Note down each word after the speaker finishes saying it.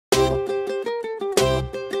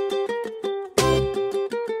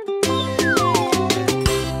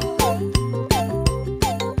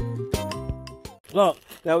Look,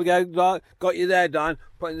 there we go. Got you there, Diane.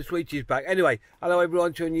 Putting the sweeties back. Anyway, hello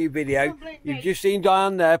everyone to a new video. You've just seen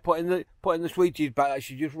Diane there putting the sweeties back that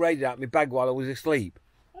she just raided out my bag while I was asleep.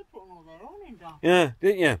 I put all their own in, Dad. Yeah,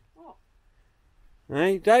 didn't you? What?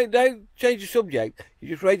 Hey, don't change the subject. You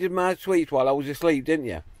just raided my sweets while I was asleep, didn't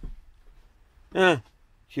you? Yeah,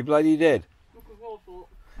 she bloody did. Look at your fault.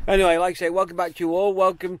 Anyway, like I say, welcome back to you all.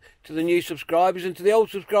 Welcome to the new subscribers and to the old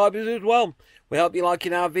subscribers as well. We hope you're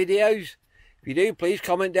liking our videos. If you do, please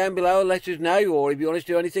comment down below and let us know. Or if you want us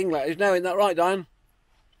to do anything, let us know. Isn't that right, Diane?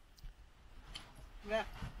 Yeah.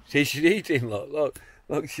 See, she's eating. Look,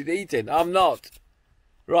 she's eating. I'm not.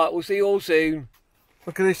 Right, we'll see you all soon.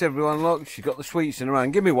 Look at this, everyone. Look, she's got the sweets in her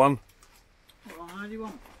hand. Give me one. What do you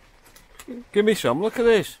want? Give me some. Look at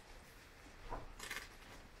this.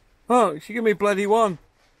 Oh, she gave me bloody one.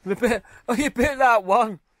 And a bit. Oh, you bit that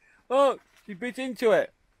one. Oh, she bit into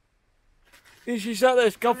it. And she sat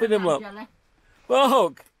there scoffing them, look. Jelly.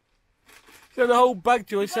 Look. She had a whole bag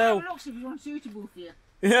to herself. It looks if you're unsuitable for you.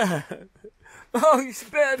 Yeah. Oh, she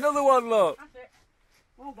bit another one, look. That's it.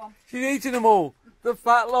 All gone. She's eating them all. The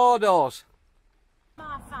fat lardos.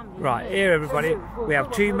 Right, here everybody, we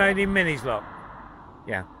have two moaning minis, look.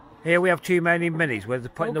 Yeah. Here we have two moaning minis where they're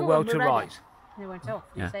putting the world to rights. They went off,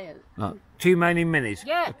 you say it. Look, two moaning minis.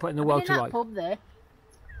 Yeah. They're putting the world to rights. Pub there.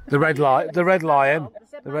 The red lion. The red lion.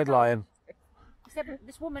 I said,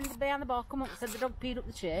 this woman behind the bar come up and said the dog peed up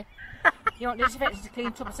the chair. You want disinfectant to clean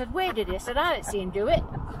up? I said, where did he? I said, I didn't see him do it.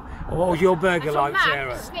 What was your burger like,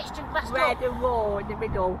 Sarah? Snitched and glassed red and raw in the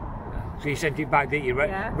middle. So you sent it back, didn't you?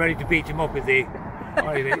 Yeah. Ready to beat him up with the...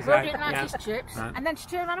 Well, didn't like his chips. No. And then she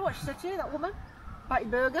turned around and what she said to you, that woman? About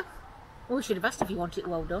your burger? Oh, we should have asked if you want it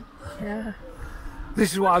well done. Yeah.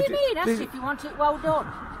 This is what do you mean, asked if you want it well done?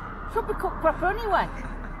 Should be cooked proper anyway.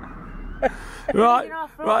 Right,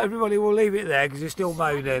 everybody, we'll leave it there because you're still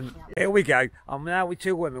moaning. Here we go. I'm now with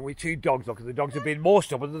two women with two dogs. Look, the dogs have been more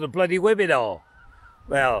stubborn than the bloody women are.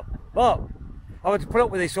 Well, look, I had to put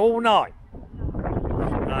up with this all night.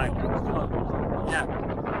 Right.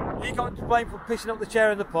 Yeah. You got to blame for pissing up the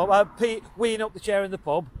chair in the pub, weeing up the chair in the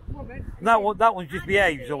pub. And that one just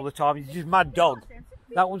behaves all the time. He's just a mad dog.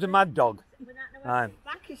 That one's a mad dog.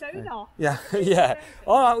 Yeah, yeah.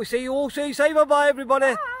 All right, we'll see you all soon. Say bye-bye,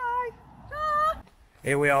 everybody. Bye.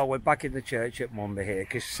 Here we are, we're back in the church at Monday here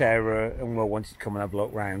because Sarah and Will wanted to come and have a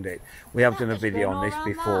look round it. We have done a video on this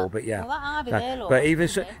before, but yeah. But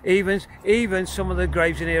even some of the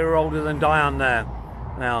graves in here are older than Diane there.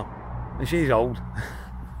 Now, and she's old.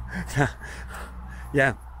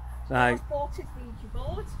 Yeah. So,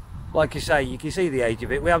 like you say, you can see the age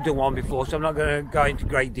of it. We have done one before, so I'm not going to go into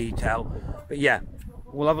great detail. But yeah,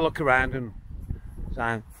 we'll have a look around and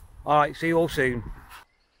so. All right, see you all soon.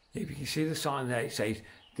 If you can see the sign there, it says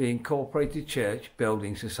the Incorporated Church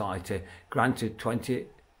Building Society granted £20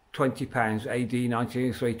 AD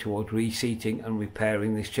 1903 towards reseating and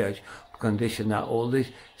repairing this church, on condition that all the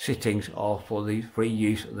sittings are for the free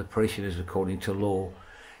use of the parishioners according to law.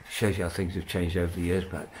 It shows you how things have changed over the years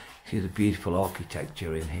back. See the beautiful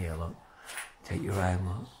architecture in here, look. Take you around,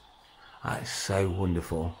 look. That's so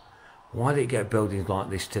wonderful. Why did it get buildings like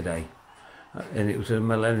this today? And it was a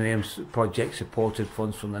Millennium Project, supported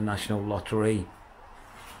funds from the National Lottery.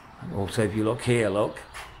 And also, if you look here, look.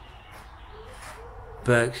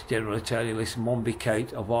 Burke's General Attorney lists Monby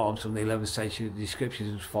coat of arms from the 11th century. The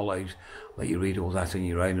description as follows. Let you read all that on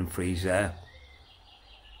your own and freeze there.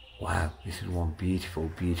 Wow, this is one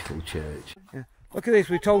beautiful, beautiful church. Yeah. Look at this,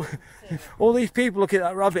 we told all these people look at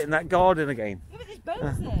that rabbit in that garden again. Look at this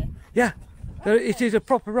bones there. Yeah, it is a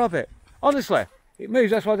proper rabbit. Honestly, it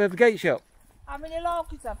moves, that's why they have the gate shut. How many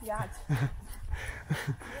larkies have you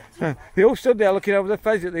had? They all stood there looking over the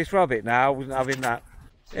fence at this rabbit now. I wasn't having that.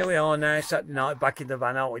 Here we are now, Saturday night, back in the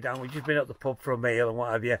van, aren't we, Dan? We've just been at the pub for a meal and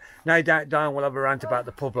what have you. No doubt Diane will have a rant about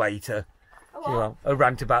the pub later. She will. A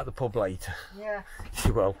rant about the pub later. Yeah.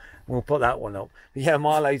 She will. We'll put that one up. But yeah,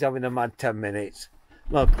 Milo's having a mad 10 minutes.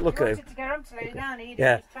 Look at him. Wanted to get home to lay down, he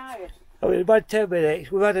yeah. was tired. I mean, about 10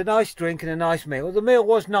 minutes. We've had a nice drink and a nice meal. Well, the meal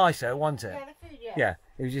was nicer, wasn't it? Yeah, the food, yeah. Yeah.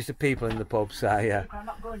 It was just the people in the pub, so yeah. I'm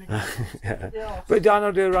not going to Yeah. But Dan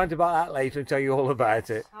will do a rant about that later and tell you all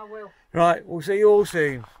about it. I will. Right, we'll see you all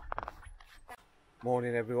soon.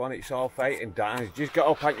 Morning everyone, it's 8:30 and Diane's just got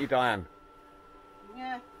up, haven't you, Diane?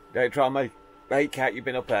 Yeah. Don't try and make out you've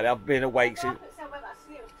been up early. I've been awake since...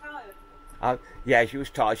 yeah, she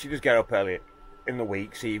was tired. She does get up early in the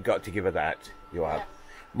week, so you've got to give her that. You have. Yeah.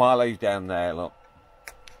 Milo's down there, look.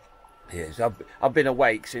 Yes, I've been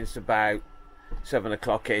awake since about 7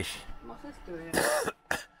 o'clock-ish. What's this doing?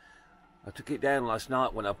 I took it down last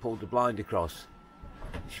night when I pulled the blind across.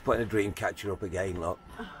 She's putting a dream catcher up again, look.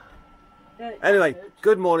 Anyway,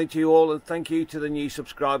 good morning to you all, and thank you to the new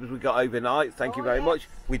subscribers we got overnight. Thank you very much.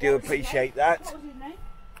 We do appreciate that. What was his name?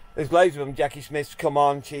 There's loads of them. Jackie Smith's come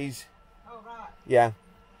on. She's... Oh, right.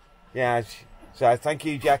 Yeah. So thank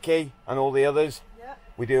you, Jackie, and all the others. Yeah.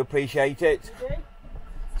 We do appreciate it. We do.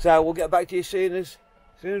 So we'll get back to you as soon as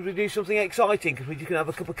we do something exciting, because we're just going to have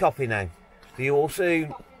a cup of coffee now. See you all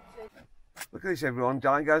soon. Look at this, everyone.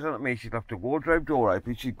 Diane goes on at me. She's left a wardrobe door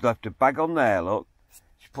open. She's left a bag on there, look.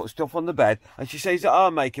 She put stuff on the bed, and she says that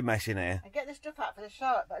I'll make a mess in here. I get the stuff out for the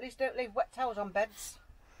shower, but at least don't leave wet towels on beds.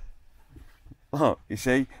 Oh, you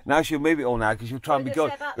see? Now she'll move it all now, because she'll try and be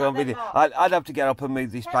good. I'd have to get up and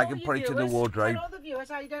move this bag and put it in the wardrobe. Tell all the viewers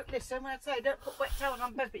how you don't listen when I say don't put wet towels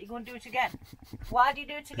on beds, but you're going to do it again. Why do you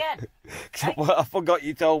do it again? Well, I forgot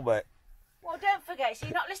you told me. Well, don't forget, so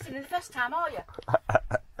you're not listening the first time, are you?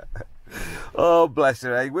 Oh, bless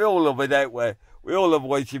her, eh? We all love her, don't we? We all love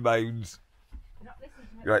when she moans. You're not listening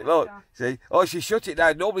to me. Right, look, see? Oh, she shut it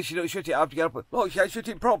down. Normally she don't shut it. I have to get up. Look, she ain't shut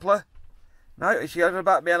it properly. No, she goes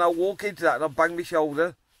about me and I'll walk into that and I'll bang my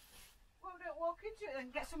shoulder. Well, don't walk into it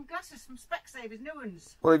and get some glasses, some Specsavers, new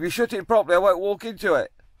ones. Well, if you shut it properly, I won't walk into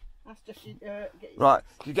it. That's just, Right,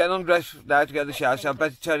 she's getting undressed now to go to the shower, so I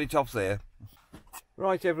better turn it off there.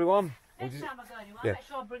 Right, everyone. Next time I go anywhere, Yeah. make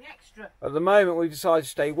sure I bring extra. At the moment, we've decided to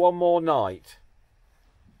stay one more night.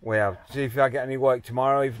 We have to see if I get any work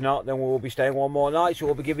tomorrow. If not, then we'll be staying one more night. So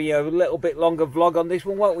we'll be giving you a little bit longer vlog on this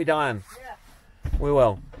one, won't we, Diane? Yeah. We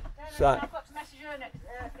will. So, I've got to message her next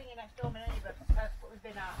door, my neighbour, what we've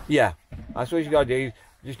been at. yeah, that's what you got to do.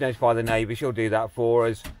 Just notify the neighbour. She'll do that for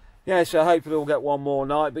us. Yeah, so hopefully we'll get one more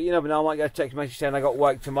night. But you never know. I might get a text message saying I got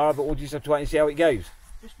work tomorrow. But we'll just have to wait and see how it goes.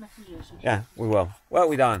 Just message her. Yeah, we will. Won't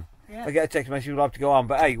we, Diane? Yeah. I get a text message, we'll have to go on.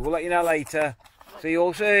 But hey, we'll let you know later. See you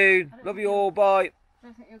all soon. Love you all. Bye.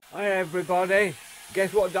 Hi, everybody.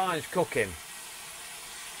 Guess what Diane's cooking?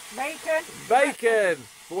 Bacon. Bacon.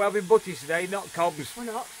 But we're having butties today, not cobs. We're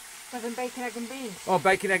not. We're having bacon, egg and beans. Oh,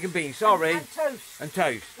 bacon, egg and beans. Sorry. And toast. And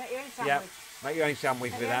toast. Make your own sandwich. Yep. Make your own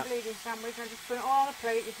sandwich with that. Bleeding sandwich and just put it all on a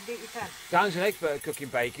plate. You can do it yourself. Diane's an expert at cooking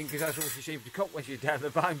bacon because that's what she seems to cook when she's down the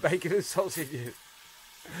buying bacon and sausages.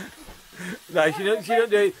 No, she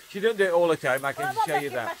don't do it all the time. I can show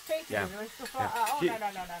you that. Yeah.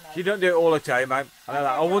 She don't do it all the time, man.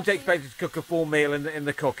 I wouldn't expect her to cook a full meal in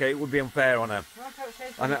the cooker. It would be unfair on her.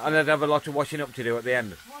 And I'd have a lot of washing up to do at the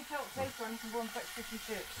end.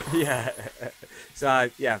 Yeah. So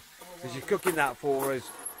yeah, so she's cooking that for us.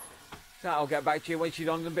 So I'll get back to you when she's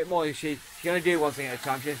on a bit more. She's going to do one thing at a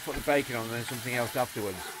time. She has to put the bacon on and then something else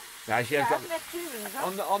afterwards. Now she has got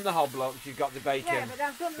on the hob look. She's got the bacon. Yeah, but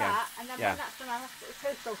I've done that, and then when that's done, I'll have to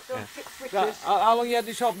put the toast on 6 switches. So, how long you had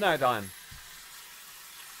this hob now, Diane?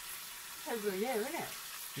 Over a year, isn't it?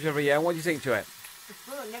 Just over a year. What do you think to it? It's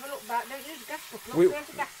good. Never look back. Don't use a gas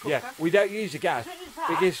cooker. Yeah, we don't use the gas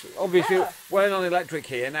because obviously we're on electric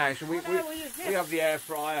here now, so we have the air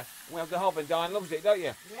fryer. We have the hob, and Diane loves it, don't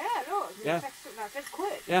you? Yeah, look. Yeah. It's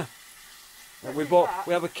quick. Yeah. And we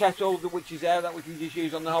have a kettle which is there that we can just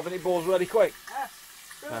use on the hob, and it boils really quick.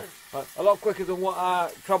 A lot quicker than what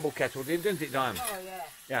our trouble kettle did, didn't it, Diane? Oh yeah.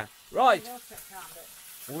 Yeah. Right.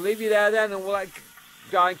 We'll leave you there then, and we'll let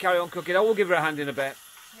Diane carry on cooking. I will give her a hand in a bit.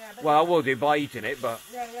 Yeah, well, I will do by eating it, but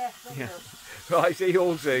yeah. Right. See you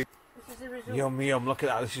all soon. This is the result. Yum yum. Look at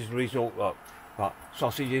that. This is the result. Look. Got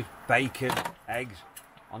sausages, bacon, eggs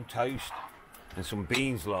on toast, and some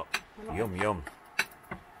beans. Look. Yum yum.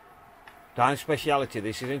 Diane's speciality,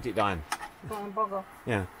 this, isn't it, Diane? Bog off.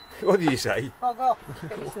 Yeah. What did you say? Bog off.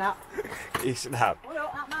 Get your snap. You snap. Well,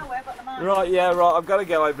 out my way, I've got the man. Right, yeah, right. I've got to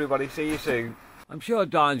go, everybody. See you soon. I'm sure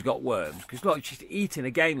Diane's got worms, because look, she's eating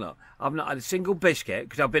again, look. I've not had a single biscuit,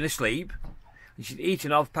 because I've been asleep. And she's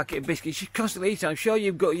eating off a packet of biscuits. She's constantly eating. I'm sure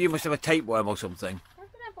you must have a tapeworm or something.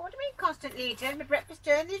 What do you mean constantly eating? My breakfast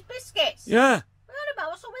and these biscuits. Yeah.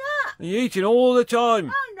 What's up with that? You're eating all the time.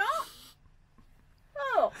 No, I'm not.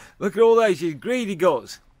 Oh. Look at all those, you greedy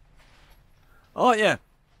guts. Aren't you?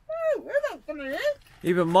 Oh, you're not going to eat.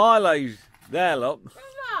 Even Milo's there, look.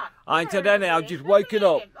 I ain't had any, I've just woken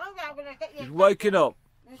up. Just woken up.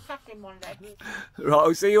 Right,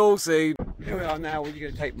 I'll see you all soon. Here we are now, we're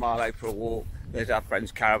going to take Milo for a walk. There's our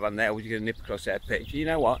friend's caravan there, we're going to nip across their pitch. You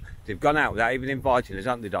know what? They've gone out without even inviting us,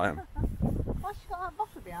 haven't they, Diane? Why's she got that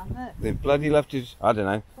bottle behind there? They've bloody left us, I don't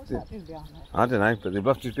know. What's that doing behind there? I don't know, but they've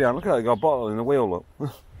left us behind. Look at that, they've got a bottle in the wheel, look.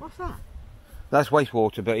 What's that? That's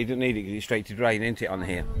wastewater, but he doesn't need it because it's straight to drain, isn't it, on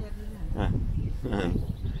here?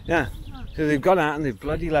 Yeah. So they've gone out and they've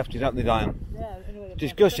bloody left it, haven't they, Diane? Yeah, anyway,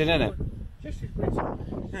 disgusting, isn't it? Just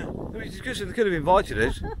disgusting. Yeah. It's disgusting, they could have invited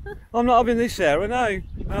us. I'm not having this, Sarah, no.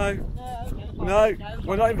 No. No.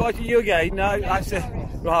 We're not inviting you again, no. That's it.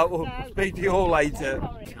 Right, we'll speak to you all later.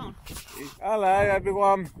 Hello,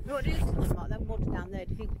 everyone. What do you think about them woods down there?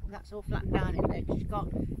 Do you think that's all flattened down in there? Because you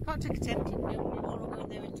can't take a tent in there. You want to go in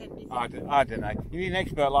there and tent in. I don't know. You need an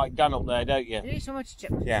expert like Dan up there, don't you? You need someone to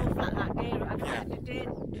check. Yeah. It's all flat that day.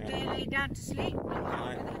 Did they lay down to sleep?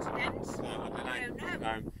 Whether it's dense? I don't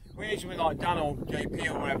know. We need something like Dan or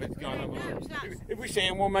JP or whatever to go and have a look. If we see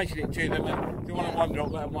them, we'll mention it to them. And if they want to wander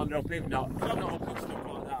up, let them wander up. If not, because I'm not up on stuff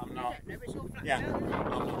like that. I'm not. No, it's all flat Yeah.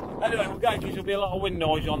 down. Anyway, we'll go because there'll be a lot of wind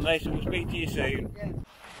noise on this, and we'll speak to you soon.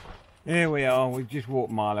 Yeah. Here we are. We've just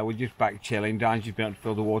walked Milo. We're just back chilling. Diane's just been able to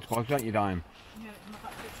fill the water bottles, don't you, Diane?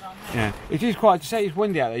 Yeah. It is quite. To say it's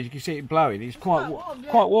windy out there, as you can see it blowing. It's quite warm,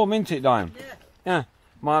 quite warm, isn't it, Diane? Yeah. Yeah.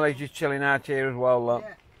 Milo's just chilling out here as well. Look.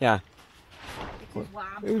 Yeah. It is warm.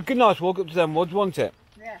 It was a good nice walk up to them woods, wasn't it?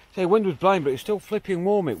 Yeah. Say, wind was blowing, but it's still flipping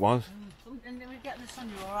warm. It was. And then we get the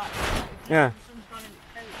sun, you're alright. Yeah. The sun's gone in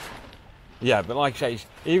the coat. Yeah, but like I say,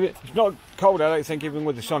 it's not cold. I don't think even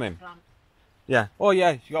with the sun in. Plant. Yeah. Oh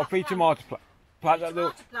yeah, you got a free tomato plant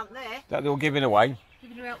Tomato plant there. that they were giving away.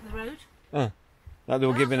 Giving her out the road. That they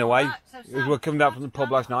were giving away. We were coming down from the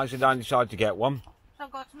pub last night, so Dan decided to get one. So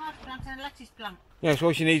I've got a tomato plant and a lettuce plant. Yeah, so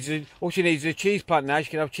all she needs is a cheese plant now. She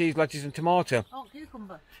can have cheese, lettuce and tomato. Oh,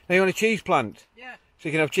 cucumber. Now you want a cheese plant? Yeah. So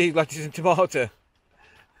you can have cheese, lettuce and tomato.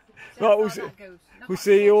 So Right, we'll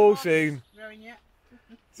see you all soon.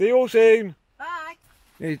 See you all soon. Bye.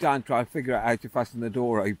 Here's Dan trying to figure out how to fasten the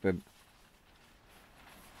door open.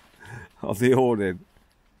 Of the awning.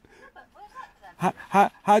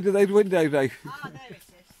 How do those windows open? Ah, there it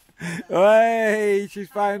is. Hey, she's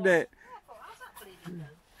found it.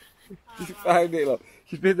 She's found it, look.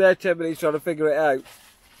 She's been there 10 minutes trying to figure it out.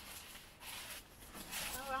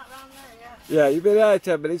 Oh, right round there, yeah. Yeah, you've been there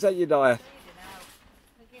 10 minutes, haven't you, Diane?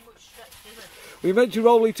 We meant to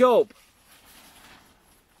roll it up.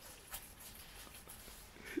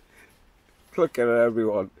 Look at her,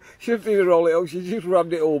 everyone. She didn't even roll it up, she just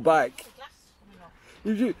rammed it all back.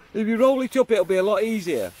 If you roll it up, it'll be a lot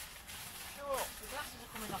easier. Sure, the glasses are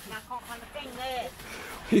coming off and I can't find the thing there.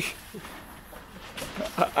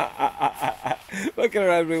 Look at her,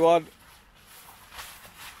 everyone.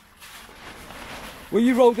 When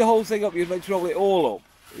you rolled the whole thing up, you're meant to roll it all up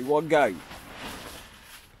in one go.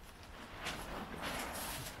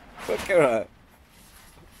 Look at her.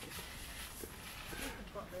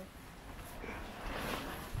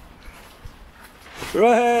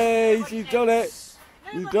 Hooray! She's done it.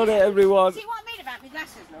 She's done it, everyone. See what I mean about my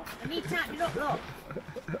glasses, look? I need to tighten it up, look.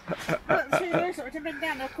 Look, the two ears to bring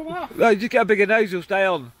down, they'll come off. No, just get a bigger nose, it'll stay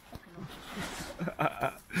on.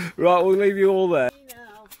 Right, we'll leave you all there.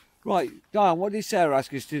 Right, Diane, what did Sarah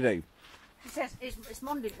ask us to do? She says, it's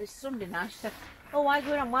Monday, it's Sunday now. She said, oh, why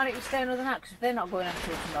going on? Why don't you stay another night? Because they're not going out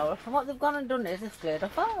till tomorrow. And what they've gone and done is they've cleared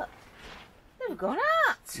off that. They've gone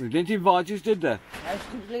out. They didn't invite us, did they? No,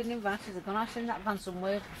 she didn't leave invited. They've gone out in that van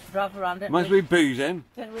somewhere, drive around it. Must be boozing.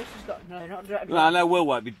 Don't know where she's got. No, not direct. No, I know Will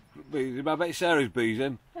won't be boozing, but I bet Sarah's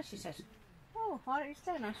boozing. Yeah, she says, oh, why don't you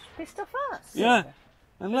stay now? She's pissed off out. Yeah, and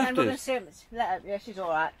And left we're going to us. see him. Yeah, she's all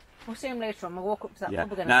right. We'll see him later on. We'll walk up to that Yeah.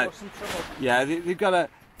 pub again No. and cause some trouble. Yeah, they've got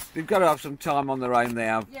to have some time on their own. They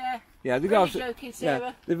have. Yeah. Yeah, they've got to Really have joking, some, yeah,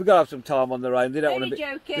 Sarah. they've got to have some time on their own. They don't want to Really be.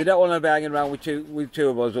 joking. They don't want to be hanging around with two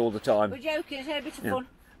of us all the time. We're joking. It's a bit of Yeah. fun.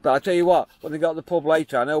 But I tell you what, when they got to the pub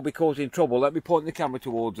later, and they'll be causing trouble. Let me point the camera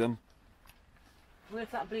towards them. Well, if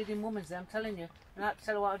that bleeding woman's there, I'm telling you. And I have to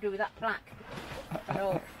tell her what I do with that plaque.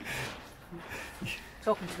 No.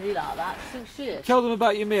 Talking to me like that. I think she is. Tell them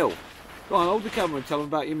about your meal. Go on, hold the camera and tell them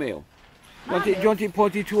about your meal. Do you want it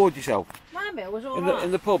pointed towards yourself? My meal was all In right.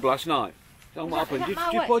 the pub last night. Tell them what Is that happened. my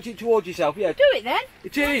Just way? point it towards yourself, yeah. Do it then.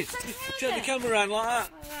 It is. That's Just turn the camera around like that.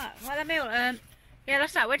 All right. Well, the meal. Yeah,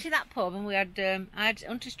 last night I went to that pub and we had. I had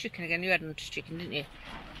Hunter's chicken again. You had Hunter's chicken, didn't you?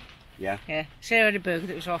 Yeah. Yeah. Sarah had a burger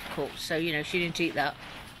that was half cooked, so you know she didn't eat that.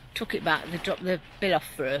 Took it back. They dropped the bill off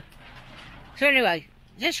for her. So anyway,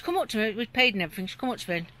 then she come up to me. We'd paid and everything. She come up to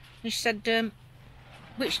me and she said,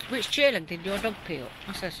 "Which chair leg did your dog pee up?"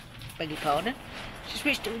 I says, "Beg your pardon." She says,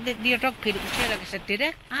 "Which did your dog pee up the chair leg?" I said, "Did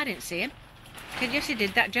he? I didn't see him." She said, "Yes, he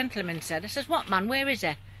did. That gentleman said." I says, "What man? Where is he?"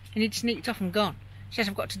 And he'd sneaked off and gone. She says,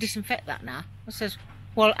 "I've got to disinfect that now." I says,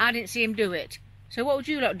 "Well, I didn't see him do it. So what would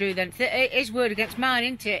you lot do then? His word against mine,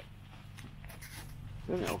 isn't it?"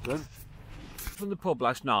 Turn it off then. From the pub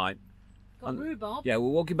last night. Got rhubarb. Yeah, we were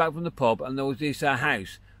walking back from the pub and there was this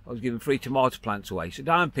house. I was giving free tomato plants away. So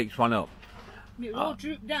Diane picks one up. It all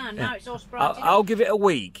drooped down. Now it's all sprouting. I'll give it a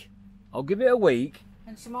week. I'll give it a week.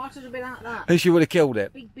 And tomatoes will be like that. And she would have killed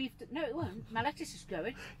it. Big beef. No, it won't. My lettuce is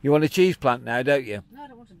growing. You want a cheese plant now, don't you? No, I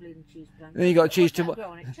don't want a bleeding cheese plant. Then you got cheese tomato.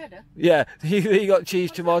 tomato. On it? Cheddar. Yeah, you got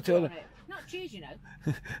cheese tomato on it. Not cheese, you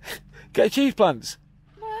know. Get cheese plants.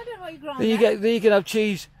 Well, I don't know what you grow on Then you can have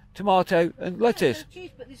cheese, tomato and lettuce. No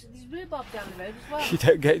cheese, but there's rhubarb down the road as well. You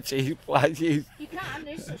don't get cheese plants. You can't.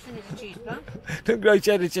 There's such thing as a cheese plant. Don't grow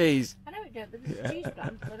cheddar cheese. I know it don't, but there's a cheese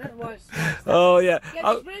plant. I don't know why it's. Oh yeah.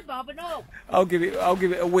 Yeah, there's rhubarb and all. I'll give it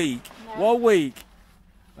a week. No. 1 week.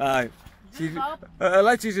 Right. Rhubarb.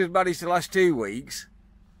 Lettuce has managed to last 2 weeks.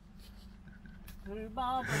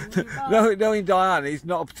 Rhubarb and rhubarb. Knowing Diane, it's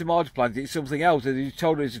not a tomato plant, it's something else, and you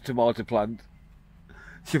told her it's a tomato plant.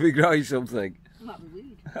 She'll be growing something. Might be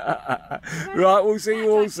weed. Right, we'll see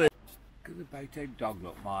you all soon. Look at the Boto dog,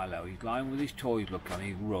 look, Milo. He's lying with his toys, look, on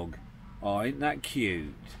his rug. Oh, isn't that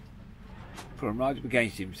cute? Put him right up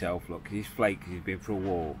against himself, look, 'cause he's flaked because he's been for a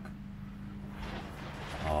walk.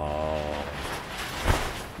 Oh.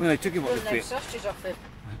 We only took him up the field. Sausages off him.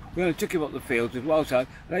 We only took him up the fields as well, so I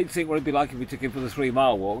don't think what it'd be like if we took him for the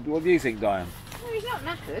 3-mile walk. What do you think, Diane? No, he's not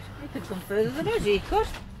knackered. He could come further than us, he could.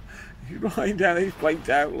 He's lying down, he's flaked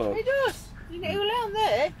out, look. He does. You know, he'll lay on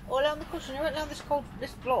there, or lay on the cushion. He won't lay on this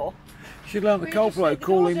floor. Should lay on the Well, cold floor,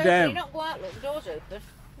 cool him down. He'll not go out, look, the door's open.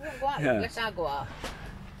 He won't go out, Yeah. unless I go out.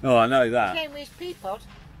 Oh, I know He's that. playing with his pea pod,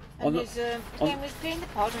 and he's playing with his green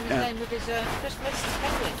pod, and he's playing with his Christmas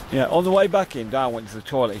penguin. Yeah, on the way back in, Diane went to the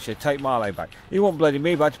toilet. He said, take Marley back. He won't bloody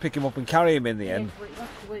me, but I had to pick him up and carry him in the end. Yeah, well, he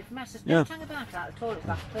wants to wait for Master. Yeah. Don't hang about out the toilet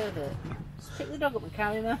like a pervert. Just pick the dog up and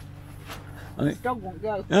carry him out. This dog won't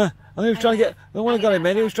go. Yeah, and he was trying to get, when I got him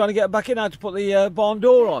in, he was trying to get back in how to put the barn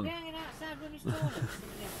door on. He's hanging outside when his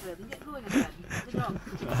toilet. Get going about it. The dog.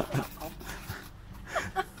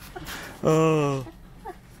 Oh.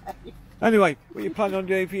 Anyway, what are you planning on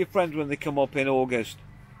doing for your friends when they come up in August?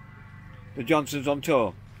 The Johnsons on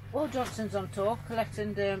tour? All Johnson's on tour, Colette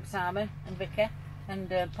and Simon and Vicky and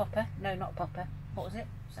Popper. No, not Popper. What was it?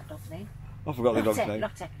 What's that dog's name? I forgot the dog's Lotte, name.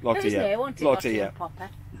 Lotte. Lottie, It was yeah. there, wasn't it? Lottie, yeah. And Popper.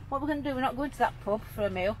 What we're going to do, we're not going to that pub for a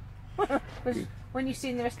meal. Because when you've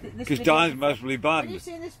seen the rest of this Because video... Diane's mostly When banned. you've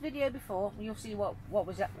seen this video before, you'll see what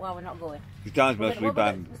was that, why we're not going. Because Diane's mostly What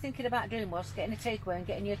banned. we're thinking about doing was getting a takeaway and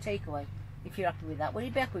getting your takeaway. If you're happy with that. Will you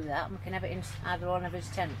be happy with that? And we can have it in either one of his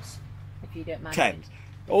tents. If you don't mind. Tents.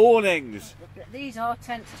 Awnings. These are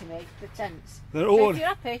tents to me, the tents. They're So all- if you're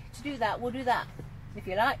happy to do that, we'll do that. If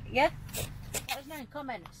you like, yeah? Let us know in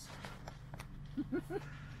comments.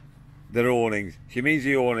 They're awnings. She means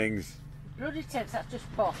the awnings. Bloody tents, that's just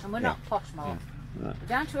posh. And we're not posh, Mark. No. We're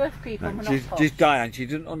down to earth people, and we're She's not posh. just Diane, she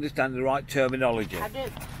doesn't understand the right terminology. I do.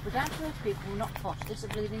 We're down to earth people, we're not posh. This is a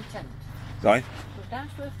bleeding tent. Sorry? We're down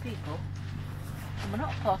to earth people, and we're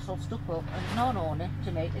not posh or stuck up, and non-awning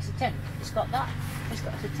to me, it's a tent. It's got that. It's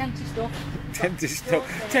got the tenty stuff. Tenty It's stuff. got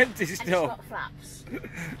doors in it, Tenty and it's stuff. got flaps.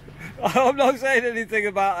 I'm not saying anything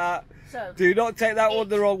about that. So, Do not take that one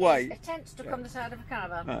the wrong it's way. a tent stuck on the side of a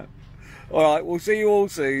caravan. No. Alright, we'll see you all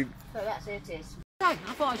soon. So that's it is. I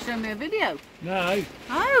thought you'd show me a video. No.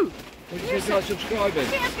 Oh! What did you say about subscribing?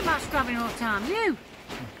 You ask about subscribing all the time, you.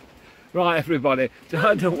 Right, everybody.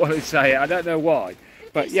 I don't want to say it. I don't know why.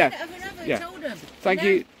 But You yeah. said it over and over, Yeah. told them. Thank No.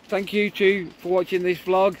 you. Thank you too for watching this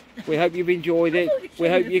vlog. We hope you've enjoyed it. We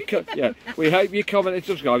hope you we hope you comment and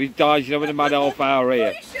subscribe. He's died, she's having a mad half hour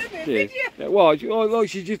here. You showed me a Cheers. video. Yeah, why? Oh, look,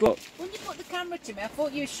 she just look. When you put the camera to me, I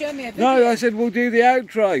thought you'd show me a video. No, I said we'll do the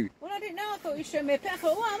outro. Well, I didn't know. I thought you'd show me a picture. I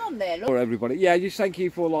thought, well, I'm on there, look. For everybody. Yeah, just thank you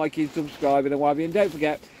for liking, subscribing and what have you. And don't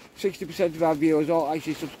forget, 60% of our viewers are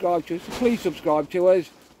actually subscribed to us. So please subscribe to us.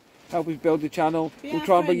 Help us build the channel. Be We'll our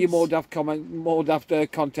try and bring you friends. more daft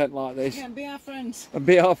content like this. Yeah, be our friends. And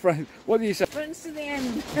be our friend. What do you say? Friends to the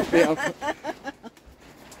end. Be our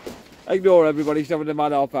Ignore everybody, he's having a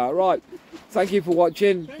mad half hour. Right, thank you for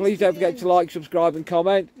watching. Please don't forget to like, subscribe and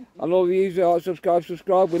comment. And all of you who are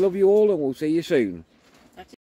subscribe. We love you all and we'll see you soon.